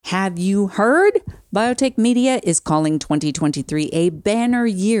Have you heard? Biotech media is calling 2023 a banner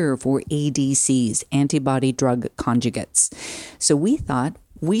year for ADCs, antibody drug conjugates. So we thought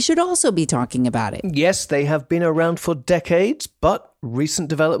we should also be talking about it. Yes, they have been around for decades, but recent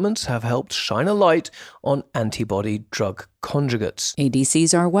developments have helped shine a light on antibody drug conjugates.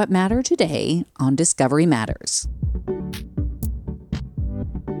 ADCs are what matter today on Discovery Matters.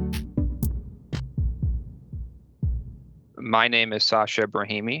 My name is Sasha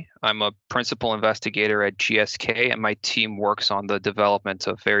Ebrahimi. I'm a principal investigator at GSK, and my team works on the development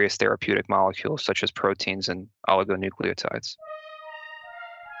of various therapeutic molecules such as proteins and oligonucleotides.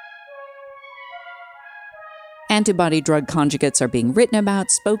 Antibody drug conjugates are being written about,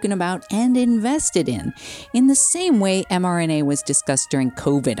 spoken about, and invested in the same way mRNA was discussed during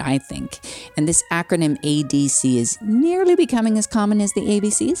COVID, I think. And this acronym ADC is nearly becoming as common as the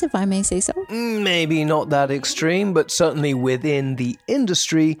ABCs, if I may say so. Maybe not that extreme, but certainly within the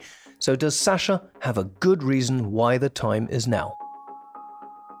industry. So does Sasha have a good reason why the time is now?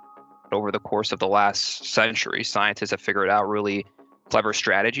 Over the course of the last century, scientists have figured out really clever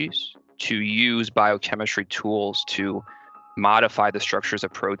strategies to use biochemistry tools to modify the structures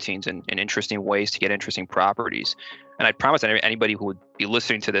of proteins in interesting ways to get interesting properties. And I promise that anybody who would be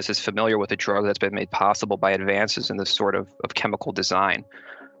listening to this is familiar with a drug that's been made possible by advances in this sort of chemical design.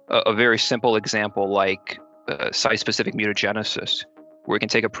 A very simple example like site-specific mutagenesis, where we can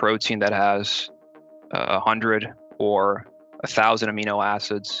take a protein that has 100 or 1,000 amino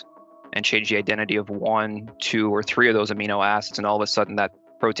acids and change the identity of 1, 2, or 3 of those amino acids, and all of a sudden that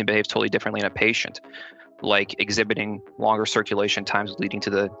protein behaves totally differently in a patient, like exhibiting longer circulation times leading to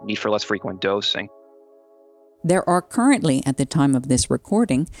the need for less frequent dosing. There are currently, at the time of this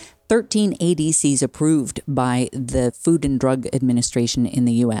recording, 13 ADCs approved by the Food and Drug Administration in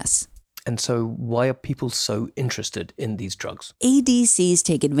the U.S. And so why are people so interested in these drugs? ADCs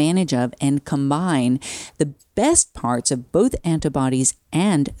take advantage of and combine the best parts of both antibodies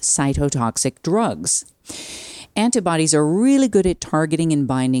and cytotoxic drugs. Antibodies are really good at targeting and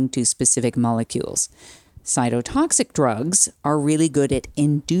binding to specific molecules. Cytotoxic drugs are really good at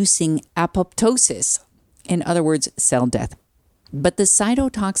inducing apoptosis, in other words, cell death. But the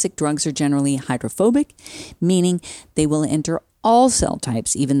cytotoxic drugs are generally hydrophobic, meaning they will enter all cell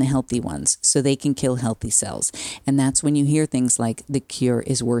types, even the healthy ones, so they can kill healthy cells. And that's when you hear things like the cure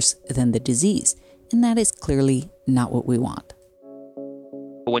is worse than the disease. And that is clearly not what we want.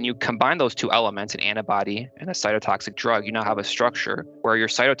 When you combine those two elements, an antibody and a cytotoxic drug, you now have a structure where your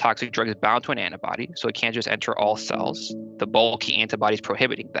cytotoxic drug is bound to an antibody, so it can't just enter all cells. The bulky antibody is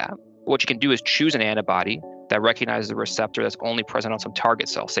prohibiting that. What you can do is choose an antibody that recognizes a receptor that's only present on some target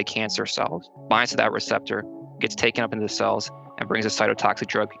cells, say cancer cells, binds to that receptor, gets taken up into the cells, and brings a cytotoxic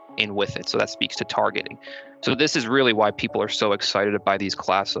drug in with it. So that speaks to targeting. So this is really why people are so excited by these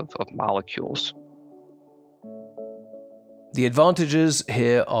class of molecules. The advantages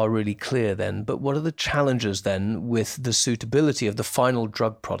here are really clear then, but what are the challenges then with the suitability of the final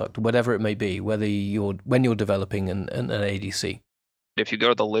drug product, whatever it may be, when you're developing an ADC? If you go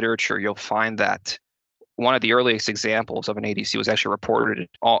to the literature, you'll find that one of the earliest examples of an ADC was actually reported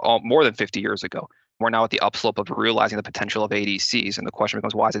more than 50 years ago. We're now at the upslope of realizing the potential of ADCs, and the question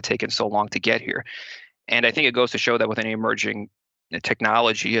becomes, why has it taken so long to get here? And I think it goes to show that with any emerging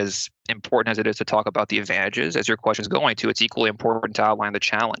technology, as important as it is to talk about the advantages, as your question is going to, it's equally important to outline the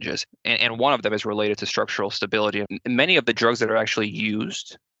challenges. And one of them is related to structural stability. And many of the drugs that are actually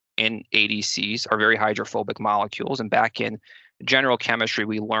used in ADCs are very hydrophobic molecules. And back in general chemistry,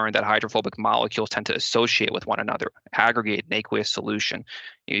 we learned that hydrophobic molecules tend to associate with one another, aggregate in aqueous solution.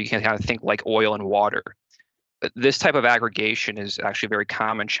 You can kind of think like oil and water. This type of aggregation is actually a very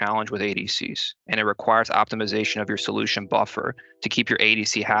common challenge with ADCs, and it requires optimization of your solution buffer to keep your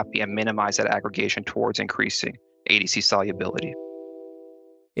ADC happy and minimize that aggregation towards increasing ADC solubility.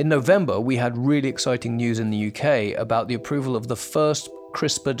 In November, we had really exciting news in the UK about the approval of the first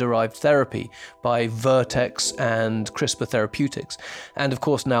CRISPR-derived therapy by Vertex and CRISPR Therapeutics. And of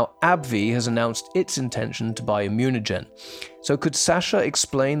course, now AbbVie has announced its intention to buy ImmunoGen. So could Sasha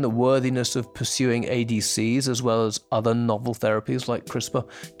explain the worthiness of pursuing ADCs as well as other novel therapies like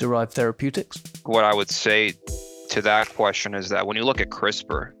CRISPR-derived therapeutics? What I would say to that question is that when you look at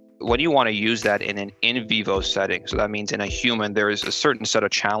CRISPR, when you want to use that in an in vivo setting, so that means in a human, there is a certain set of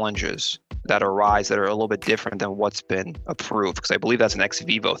challenges that arise that are a little bit different than what's been approved, because I believe that's an ex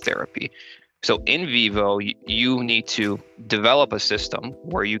vivo therapy. So in vivo, you need to develop a system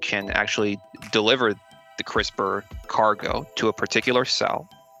where you can actually deliver the CRISPR cargo to a particular cell,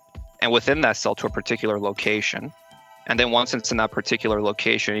 and within that cell to a particular location. And then once it's in that particular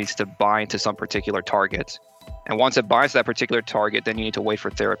location, it needs to bind to some particular target. And once it binds to that particular target, then you need to wait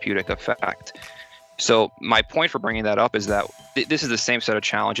for therapeutic effect. So my point for bringing that up is that this is the same set of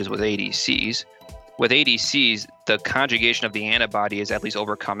challenges with ADCs. With ADCs, the conjugation of the antibody is at least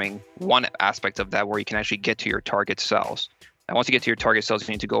overcoming one aspect of that, where you can actually get to your target cells. And once you get to your target cells,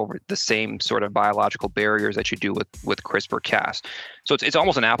 you need to go over the same sort of biological barriers that you do with CRISPR-Cas. So it's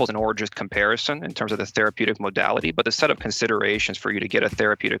almost an apples and oranges comparison in terms of the therapeutic modality, but the set of considerations for you to get a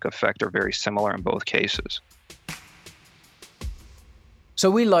therapeutic effect are very similar in both cases. So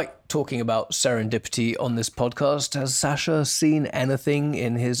we like talking about serendipity on this podcast. Has Sasha seen anything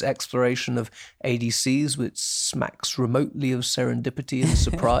in his exploration of ADCs which smacks remotely of serendipity and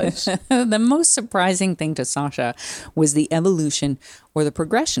surprise? The most surprising thing to Sasha was the evolution or the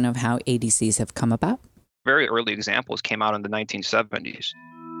progression of how ADCs have come about. Very early examples came out in the 1970s.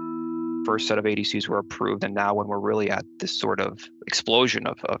 First set of ADCs were approved, and now when we're really at this sort of explosion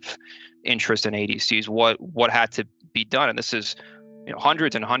of interest in ADCs, what had to be done, and this is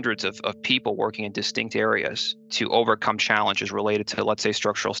hundreds and hundreds of people working in distinct areas to overcome challenges related to, let's say,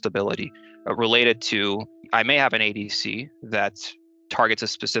 structural stability, related to, I may have an ADC that targets a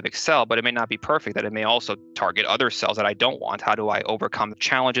specific cell, but it may not be perfect, that it may also target other cells that I don't want. How do I overcome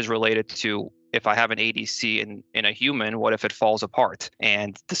challenges related to, if I have an ADC in a human, what if it falls apart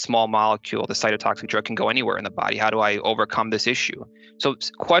and the small molecule, the cytotoxic drug, can go anywhere in the body? How do I overcome this issue? So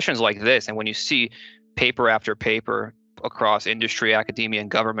questions like this, and when you see paper after paper across industry, academia,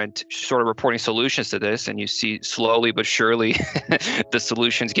 and government sort of reporting solutions to this, and you see slowly but surely the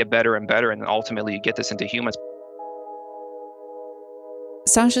solutions get better and better, and ultimately you get this into humans.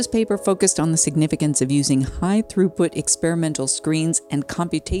 Sasha's paper focused on the significance of using high-throughput experimental screens and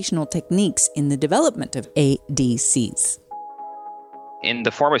computational techniques in the development of ADCs. In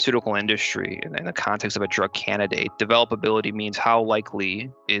the pharmaceutical industry, in the context of a drug candidate, developability means how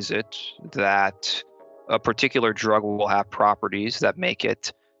likely is it that a particular drug will have properties that make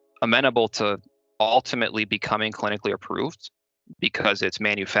it amenable to ultimately becoming clinically approved because it's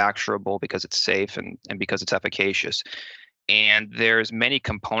manufacturable, because it's safe, and because it's efficacious. And there's many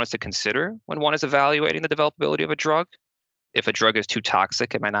components to consider when one is evaluating the developability of a drug. If a drug is too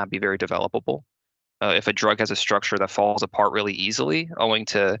toxic, it might not be very developable. If a drug has a structure that falls apart really easily owing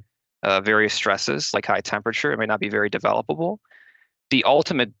to various stresses like high temperature, it may not be very developable. The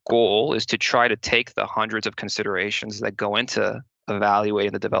ultimate goal is to try to take the hundreds of considerations that go into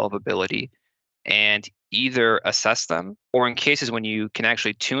evaluating the developability and either assess them, or in cases when you can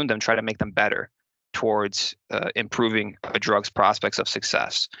actually tune them, try to make them better towards improving a drug's prospects of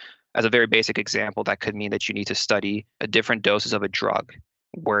success. As a very basic example, that could mean that you need to study different doses of a drug,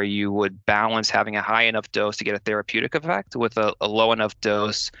 where you would balance having a high enough dose to get a therapeutic effect with a low enough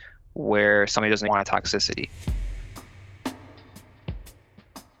dose where somebody doesn't want a toxicity.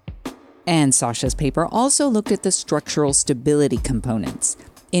 And Sasha's paper also looked at the structural stability components.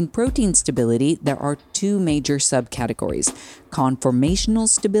 In protein stability, there are two major subcategories: conformational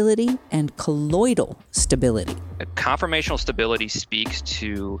stability and colloidal stability. Conformational stability speaks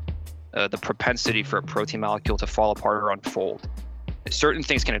to the propensity for a protein molecule to fall apart or unfold. Certain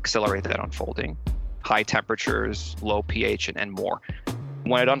things can accelerate that unfolding: high temperatures, low pH, and more.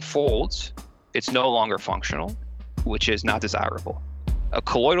 When it unfolds, it's no longer functional, which is not desirable. A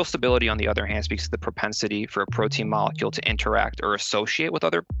colloidal stability, on the other hand, speaks to the propensity for a protein molecule to interact or associate with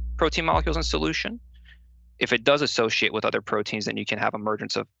other protein molecules in solution. If it does associate with other proteins, then you can have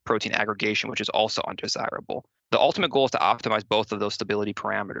emergence of protein aggregation, which is also undesirable. The ultimate goal is to optimize both of those stability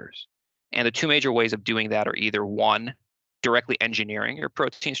parameters. And the two major ways of doing that are either one, directly engineering your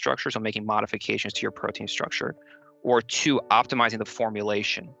protein structure, so making modifications to your protein structure, or two, optimizing the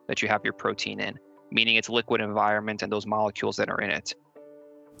formulation that you have your protein in, meaning its liquid environment and those molecules that are in it.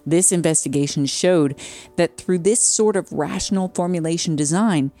 This investigation showed that through this sort of rational formulation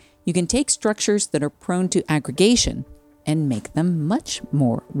design, you can take structures that are prone to aggregation and make them much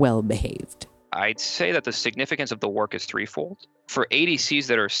more well-behaved. I'd say that the significance of the work is threefold. For ADCs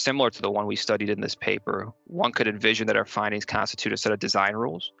that are similar to the one we studied in this paper, one could envision that our findings constitute a set of design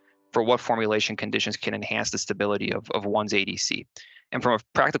rules for what formulation conditions can enhance the stability of one's ADC. And from a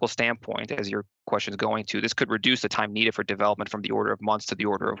practical standpoint, as your question is going to, this could reduce the time needed for development from the order of months to the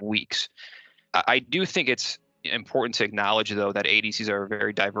order of weeks. I do think it's important to acknowledge, though, that ADCs are a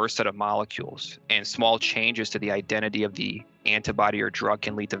very diverse set of molecules, and small changes to the identity of the antibody or drug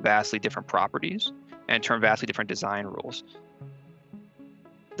can lead to vastly different properties and in turn vastly different design rules.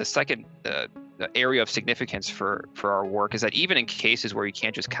 The second area of significance for our work is that even in cases where you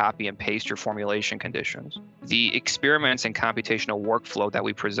can't just copy and paste your formulation conditions, the experiments and computational workflow that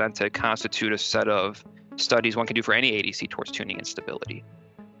we presented constitute a set of studies one can do for any ADC towards tuning and stability.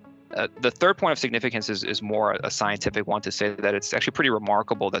 The third point of significance is more a scientific one, to say that it's actually pretty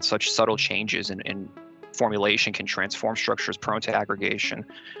remarkable that such subtle changes in formulation can transform structures prone to aggregation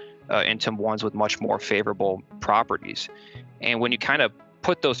into ones with much more favorable properties. And when you kind of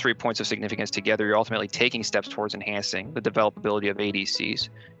put those 3 points of significance together, you're ultimately taking steps towards enhancing the developability of ADCs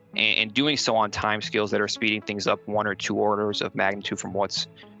and doing so on timescales that are speeding things up 1 or 2 orders of magnitude from what's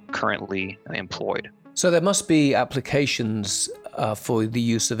currently employed. So there must be applications for the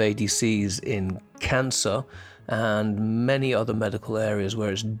use of ADCs in cancer and many other medical areas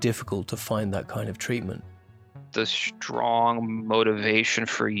where it's difficult to find that kind of treatment. The strong motivation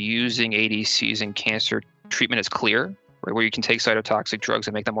for using ADCs in cancer treatment is clear, right, where you can take cytotoxic drugs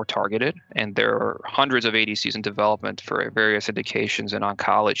and make them more targeted. And there are hundreds of ADCs in development for various indications in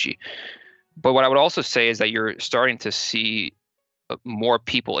oncology. But what I would also say is that you're starting to see more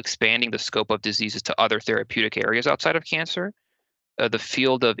people expanding the scope of diseases to other therapeutic areas outside of cancer. The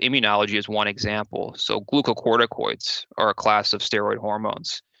field of immunology is one example. So glucocorticoids are a class of steroid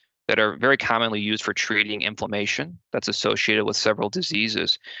hormones that are very commonly used for treating inflammation that's associated with several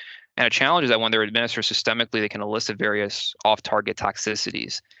diseases. And a challenge is that when they're administered systemically, they can elicit various off-target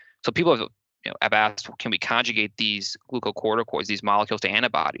toxicities. So people have asked, can we conjugate these glucocorticoids, these molecules, to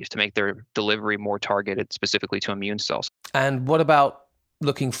antibodies to make their delivery more targeted specifically to immune cells? And what about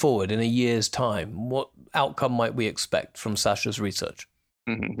looking forward in a year's time? What outcome might we expect from Sasha's research?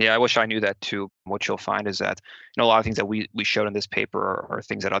 Mm-hmm. Yeah, I wish I knew that too. What you'll find is that a lot of things that we showed in this paper are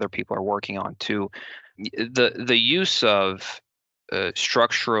things that other people are working on too. The use of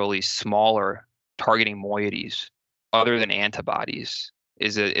structurally smaller targeting moieties other than antibodies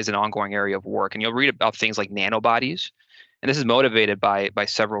is an ongoing area of work. And you'll read about things like nanobodies. And this is motivated by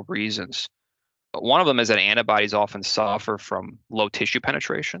several reasons. One of them is that antibodies often suffer from low tissue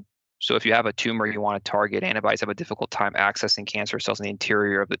penetration. So if you have a tumor you want to target, antibodies have a difficult time accessing cancer cells in the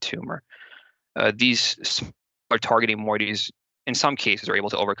interior of the tumor. These smaller targeting moieties, in some cases, are able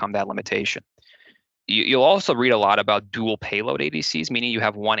to overcome that limitation. You'll also read a lot about dual payload ADCs, meaning you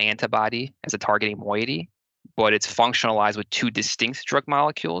have one antibody as a targeting moiety, but it's functionalized with 2 distinct drug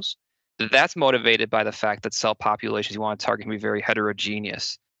molecules. That's motivated by the fact that cell populations you want to target can be very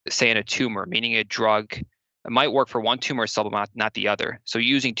heterogeneous. Say in a tumor, meaning a drug might work for one tumor cell, but not the other. So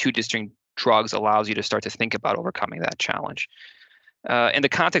using 2 distinct drugs allows you to start to think about overcoming that challenge. In the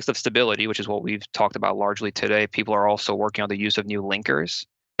context of stability, which is what we've talked about largely today, people are also working on the use of new linkers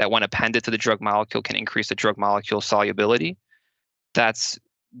that, when appended to the drug molecule, can increase the drug molecule solubility. That's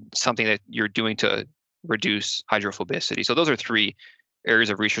something that you're doing to reduce hydrophobicity. So those are 3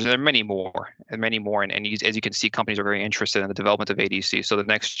 areas of research. And there are many more. And as you can see, companies are very interested in the development of ADC. So the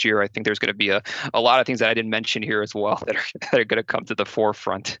next year, I think there's going to be a lot of things that I didn't mention here as well that are going to come to the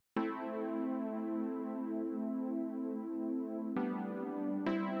forefront.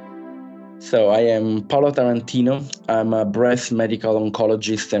 So I am Paolo Tarantino. I'm a breast medical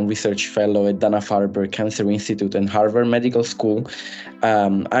oncologist and research fellow at Dana-Farber Cancer Institute and Harvard Medical School.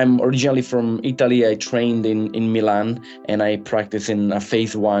 I'm originally from Italy. I trained in Milan, and I practice in a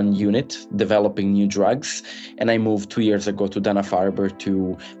phase 1 unit developing new drugs. And I moved 2 years ago to Dana-Farber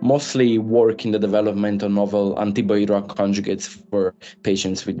to mostly work in the development of novel antibody drug conjugates for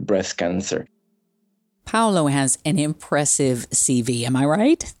patients with breast cancer. Paolo has an impressive CV, am I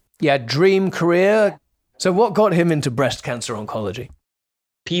right? Yeah, dream career. So what got him into breast cancer oncology?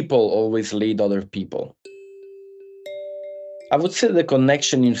 People always lead other people. I would say the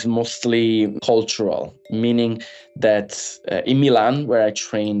connection is mostly cultural, meaning that in Milan, where I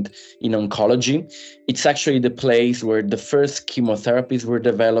trained in oncology, it's actually the place where the first chemotherapies were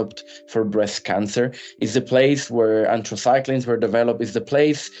developed for breast cancer. It's the place where anthracyclines were developed. It's the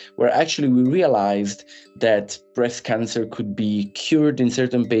place where actually we realized that breast cancer could be cured in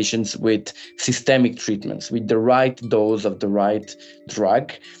certain patients with systemic treatments, with the right dose of the right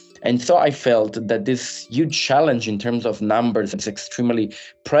drug. And so I felt that this huge challenge in terms of numbers is extremely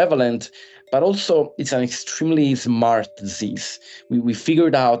prevalent, but also it's an extremely smart disease. We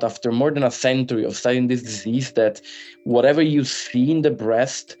figured out after more than a century of studying this disease that whatever you see in the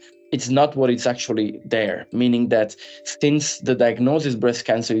breast, it's not what is actually there, meaning that since the diagnosis breast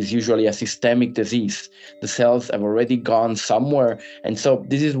cancer is usually a systemic disease, the cells have already gone somewhere. And so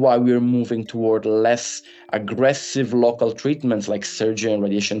this is why we're moving toward less aggressive local treatments like surgery and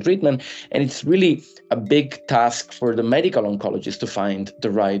radiation treatment. And it's really a big task for the medical oncologist to find the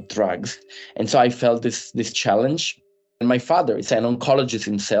right drugs. And so I felt this challenge. And my father is an oncologist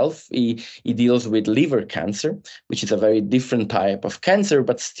himself. He deals with liver cancer, which is a very different type of cancer.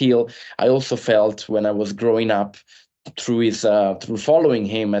 But still, I also felt when I was growing up through following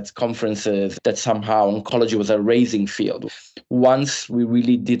him at conferences that somehow oncology was a rising field. Once we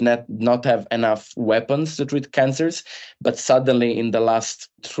really did not have enough weapons to treat cancers, but suddenly in the last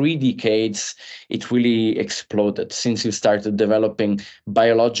 3 decades, it really exploded. Since you started developing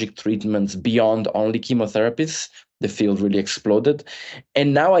biologic treatments beyond only chemotherapies, the field really exploded.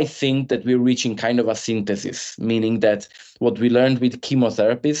 And now I think that we're reaching kind of a synthesis, meaning that what we learned with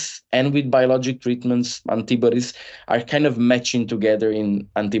chemotherapies and with biologic treatments, antibodies, are kind of matching together in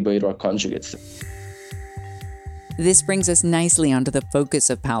antibody-drug conjugates. This brings us nicely onto the focus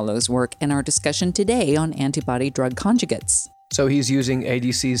of Paolo's work and our discussion today on antibody-drug conjugates. So he's using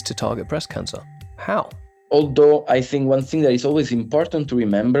ADCs to target breast cancer. How? Although I think one thing that is always important to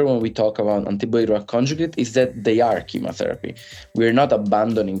remember when we talk about antibody-drug conjugate is that they are chemotherapy. We're not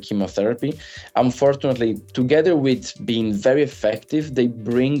abandoning chemotherapy. Unfortunately, together with being very effective, they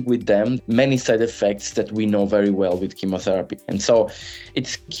bring with them many side effects that we know very well with chemotherapy. And so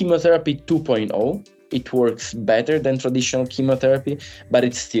it's chemotherapy 2.0. It works better than traditional chemotherapy, but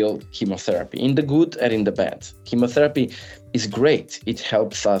it's still chemotherapy, in the good and in the bad. Chemotherapy is great. It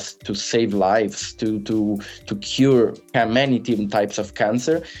helps us to save lives, to cure many different types of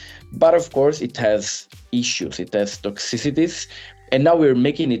cancer. But of course, it has issues. It has toxicities. And now we're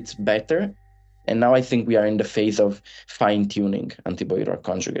making it better. And now I think we are in the phase of fine-tuning antibody-drug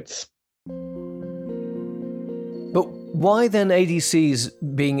conjugates. But why then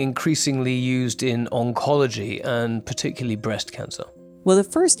ADCs being increasingly used in oncology and particularly breast cancer? Well, the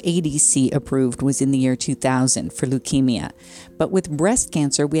first ADC approved was in the year 2000 for leukemia. But with breast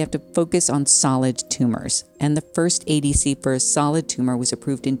cancer, we have to focus on solid tumors. And the first ADC for a solid tumor was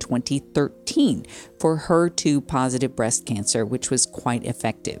approved in 2013 for HER2-positive breast cancer, which was quite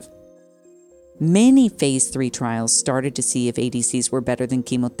effective. Many phase 3 trials started to see if ADCs were better than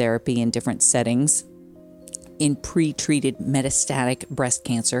chemotherapy in different settings. In pre-treated metastatic breast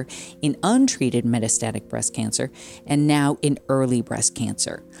cancer, in untreated metastatic breast cancer, and now in early breast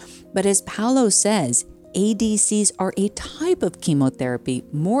cancer. But as Paolo says, ADCs are a type of chemotherapy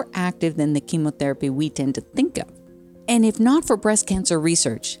more active than the chemotherapy we tend to think of. And if not for breast cancer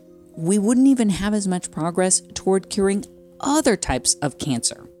research, we wouldn't even have as much progress toward curing other types of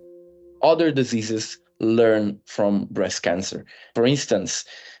cancer. Other diseases learn from breast cancer. For instance,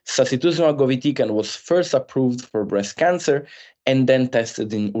 sacituzumab govitecan was first approved for breast cancer and then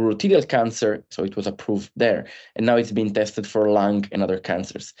tested in urothelial cancer, so it was approved there. And now it's been tested for lung and other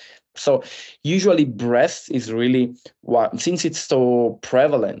cancers. So usually breast is really, since it's so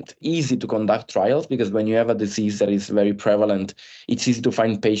prevalent, easy to conduct trials, because when you have a disease that is very prevalent, it's easy to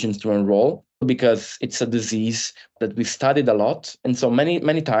find patients to enroll because it's a disease that we studied a lot. And so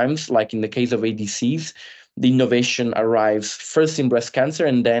many times, like in the case of ADCs, the innovation arrives first in breast cancer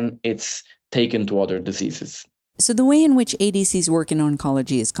and then it's taken to other diseases. So the way in which ADCs work in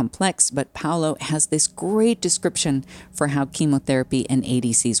oncology is complex, but Paolo has this great description for how chemotherapy and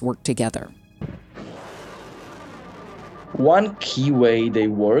ADCs work together. One key way they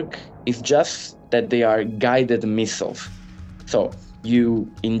work is just that they are guided missiles. So you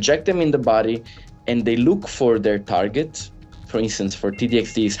inject them in the body and they look for their target. For instance, for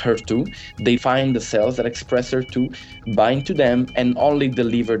T-DXd is HER2, they find the cells that express HER2, bind to them, and only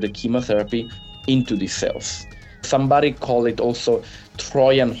deliver the chemotherapy into these cells. Somebody call it also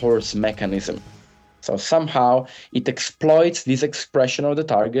Trojan horse mechanism. So somehow it exploits this expression of the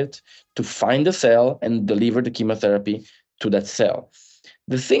target to find the cell and deliver the chemotherapy to that cell.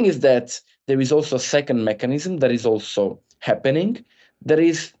 The thing is that there is also a second mechanism that is also happening, that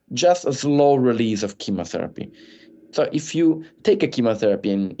is just a slow release of chemotherapy. So if you take a chemotherapy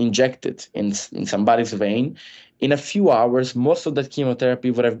and inject it in somebody's vein, in a few hours, most of that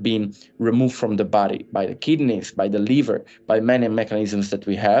chemotherapy would have been removed from the body by the kidneys, by the liver, by many mechanisms that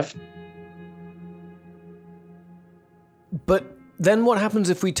we have. But then what happens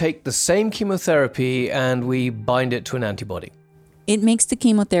if we take the same chemotherapy and we bind it to an antibody? It makes the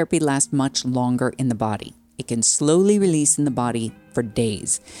chemotherapy last much longer in the body. It can slowly release in the body for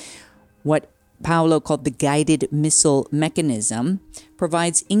days. What Paolo called the guided missile mechanism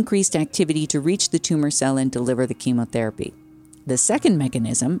provides increased activity to reach the tumor cell and deliver the chemotherapy. The second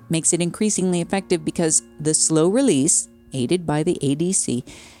mechanism makes it increasingly effective because the slow release, aided by the ADC,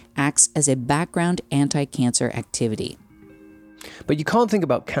 acts as a background anti-cancer activity. But you can't think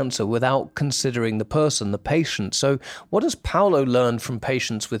about cancer without considering the person, the patient. So what has Paolo learned from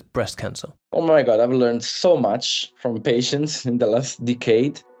patients with breast cancer? Oh my God, I've learned so much from patients in the last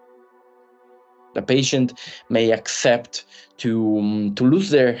decade. The patient may accept to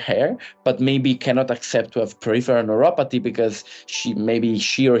lose their hair, but maybe cannot accept to have peripheral neuropathy because she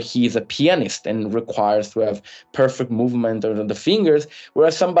or he is a pianist and requires to have perfect movement of the fingers,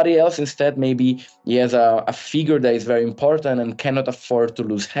 whereas somebody else instead maybe he has a figure that is very important and cannot afford to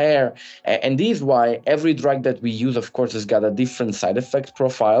lose hair. And this is why every drug that we use, of course, has got a different side effect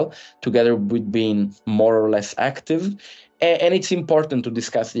profile, together with being more or less active. And it's important to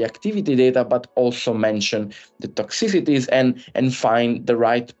discuss the activity data, but also mention the toxicities and find the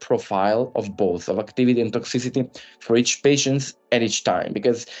right profile of both, of activity and toxicity for each patient at each time.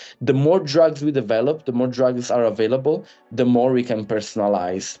 Because the more drugs we develop, the more drugs are available, the more we can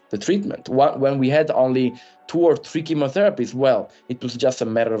personalize the treatment. When we had only 2 or 3 chemotherapies, well, it was just a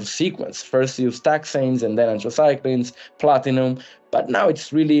matter of sequence. First use taxanes and then anthracyclines, platinum, but now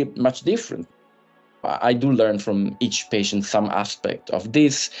it's really much different. I do learn from each patient some aspect of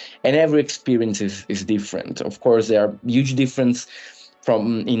this, and every experience is different. Of course, there are huge differences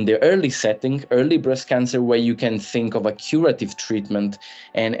from in the early setting, early breast cancer, where you can think of a curative treatment,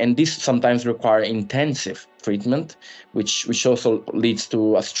 and this sometimes require intensive treatment, which also leads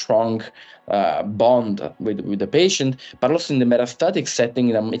to a strong bond with the patient. But also in the metastatic setting,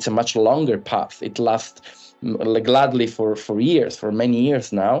 it's a much longer path. It lasts gladly for years, for many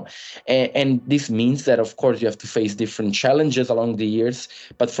years now. And this means that, of course, you have to face different challenges along the years.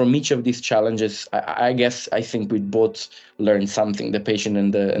 But from each of these challenges, I think we both learn something, the patient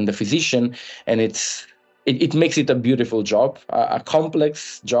and the physician. And it makes it a beautiful job, a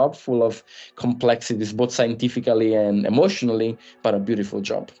complex job full of complexities, both scientifically and emotionally, but a beautiful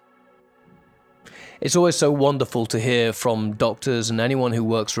job. It's always so wonderful to hear from doctors and anyone who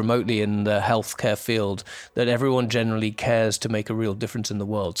works remotely in the healthcare field that everyone generally cares to make a real difference in the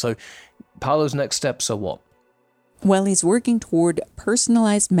world. So Paolo's next steps are what? Well, he's working toward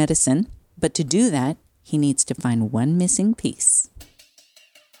personalized medicine, but to do that, he needs to find one missing piece.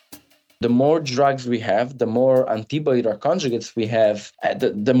 The more drugs we have, the more antibody drug conjugates we have,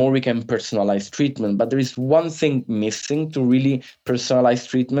 the more we can personalize treatment. But there is one thing missing to really personalize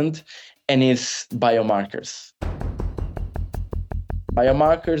treatment, and it's biomarkers.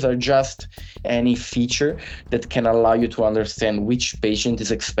 Biomarkers are just any feature that can allow you to understand which patient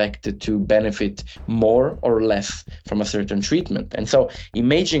is expected to benefit more or less from a certain treatment. And so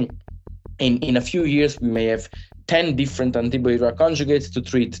imagine in a few years, we may have 10 different antibody drug conjugates to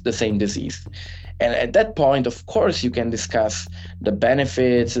treat the same disease. And at that point, of course, you can discuss the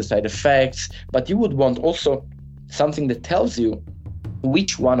benefits, the side effects, but you would want also something that tells you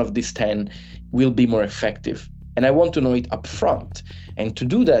which one of these 10 will be more effective. And I want to know it upfront. And to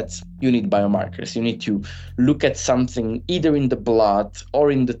do that, you need biomarkers. You need to look at something either in the blood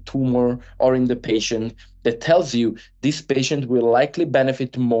or in the tumor or in the patient that tells you this patient will likely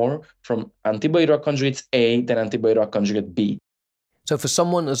benefit more from antibody drug conjugates A than antibody drug conjugate B. So for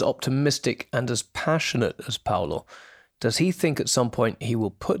someone as optimistic and as passionate as Paolo, does he think at some point he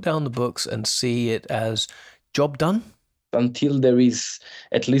will put down the books and see it as job done? Until there is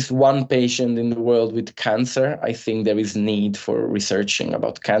at least one patient in the world with cancer, I think there is need for researching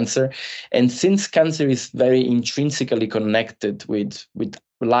about cancer. And since cancer is very intrinsically connected with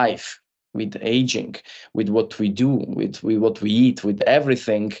life, with aging, with what we do, with what we eat, with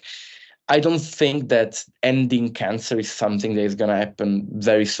everything, I don't think that ending cancer is something that is going to happen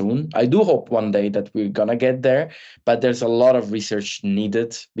very soon. I do hope one day that we're going to get there, but there's a lot of research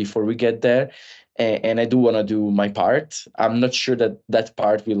needed before we get there. And I do want to do my part. I'm not sure that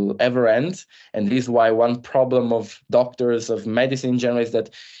part will ever end. And this is why one problem of doctors, of medicine in general, is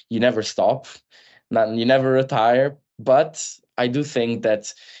that you never stop, you never retire. But I do think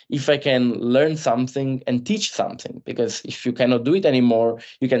that if I can learn something and teach something, because if you cannot do it anymore,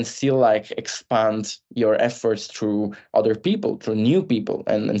 you can still expand your efforts through other people, through new people.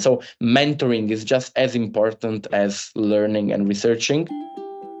 And so mentoring is just as important as learning and researching.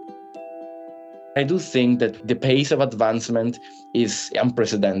 I do think that the pace of advancement is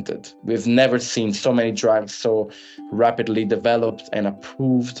unprecedented. We've never seen so many drugs so rapidly developed and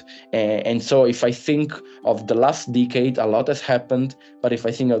approved. And so if I think of the last decade, a lot has happened. But if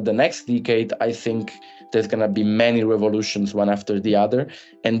I think of the next decade, I think there's going to be many revolutions, one after the other.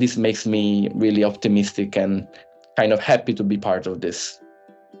 And this makes me really optimistic and kind of happy to be part of this.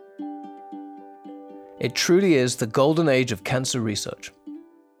 It truly is the golden age of cancer research.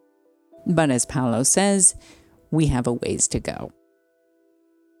 But as Paolo says, we have a ways to go.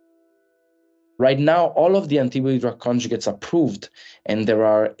 Right now, all of the antibody drug conjugates approved, and there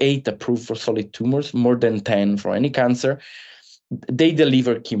are 8 approved for solid tumors, more than 10 for any cancer, they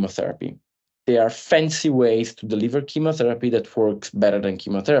deliver chemotherapy. There are fancy ways to deliver chemotherapy that works better than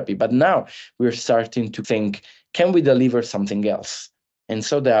chemotherapy. But now we're starting to think, can we deliver something else? And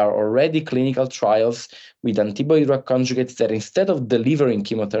so there are already clinical trials with antibody drug conjugates that instead of delivering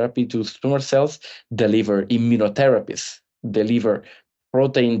chemotherapy to tumor cells, deliver immunotherapies, deliver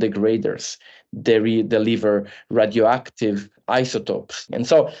protein degraders, they deliver radioactive isotopes. And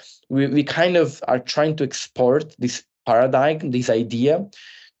so we kind of are trying to export this paradigm, this idea,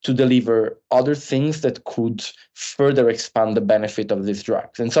 to deliver other things that could further expand the benefit of these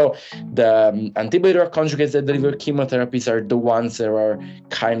drugs. And so the antibody drug conjugates that deliver chemotherapies are the ones that are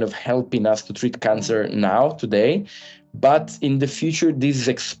kind of helping us to treat cancer now, today. But in the future, this is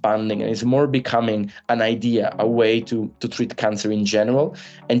expanding and it's more becoming an idea, a way to treat cancer in general.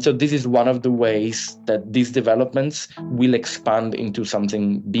 And so this is one of the ways that these developments will expand into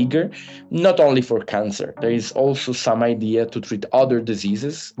something bigger, not only for cancer. There is also some idea to treat other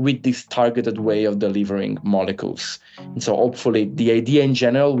diseases with this targeted way of delivering molecules. And so hopefully the idea in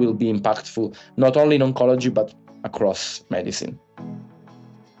general will be impactful, not only in oncology, but across medicine.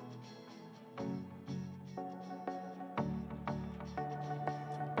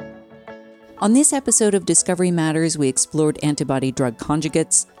 On this episode of Discovery Matters, we explored antibody drug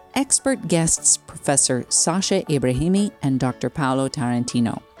conjugates, expert guests Professor Sasha Ebrahimi and Dr. Paolo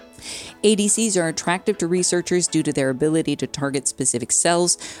Tarantino. ADCs are attractive to researchers due to their ability to target specific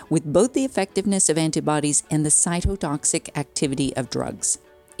cells with both the effectiveness of antibodies and the cytotoxic activity of drugs.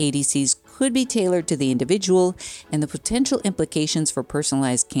 ADCs could be tailored to the individual, and the potential implications for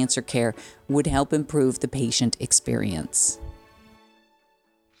personalized cancer care would help improve the patient experience.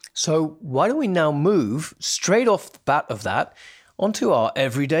 So why don't we now move straight off the bat of that onto our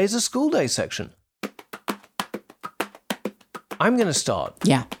Every Day is a School Day section. I'm going to start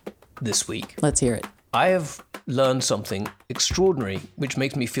this week. Let's hear it. I have learned something extraordinary which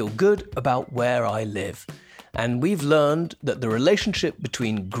makes me feel good about where I live. And we've learned that the relationship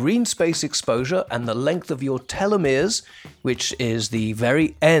between green space exposure and the length of your telomeres, which is the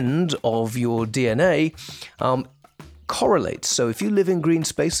very end of your DNA, correlates. So if you live in green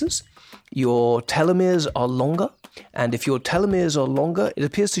spaces, your telomeres are longer. And if your telomeres are longer, it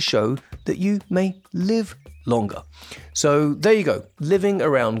appears to show that you may live longer. So there you go. Living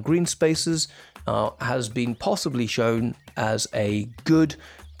around green spaces has been possibly shown as a good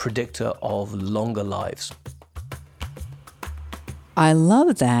predictor of longer lives. I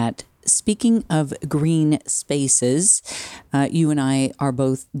love that. Speaking of green spaces, you and I are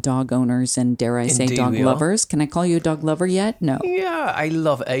both dog owners and, dare I say, dog lovers. Can I call you a dog lover yet? No. Yeah, I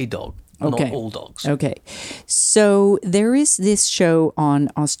love a dog. Okay. Not all dogs. Okay. So there is this show on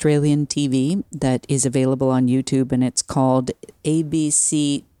Australian TV that is available on YouTube, and it's called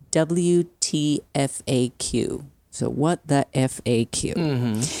ABC WTFAQ. So what the FAQ?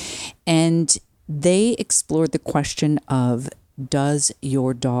 Mm-hmm. And they explored the question of, does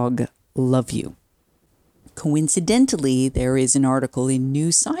your dog love you? Coincidentally, there is an article in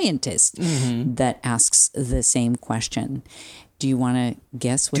New Scientist that asks the same question. Do you want to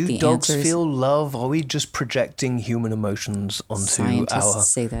guess what the answer is? Do dogs feel love? Are we just projecting human emotions onto Scientists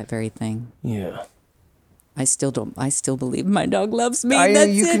say that very thing. Yeah. I still believe my dog loves me.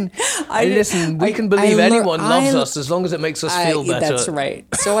 Listen, we can believe anyone loves us as long as it makes us feel better. That's right.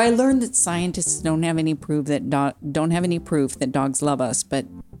 So I learned that scientists don't have any proof that dogs love us, but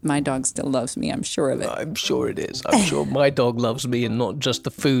my dog still loves me. I'm sure of it. I'm sure it is. I'm sure my dog loves me, and not just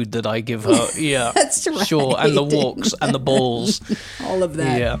the food that I give her. Yeah, that's right. Sure, and the walks and the balls, all of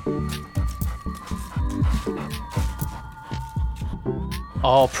that. Yeah.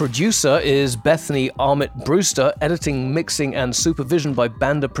 Our producer is Bethany Armit Brewster, editing, mixing, and supervision by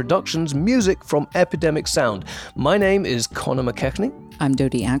Banda Productions, music from Epidemic Sound. My name is Connor McKechnie. I'm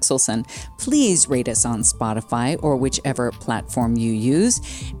Dodie Axelson. Please rate us on Spotify or whichever platform you use,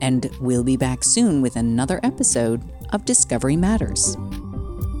 and we'll be back soon with another episode of Discovery Matters.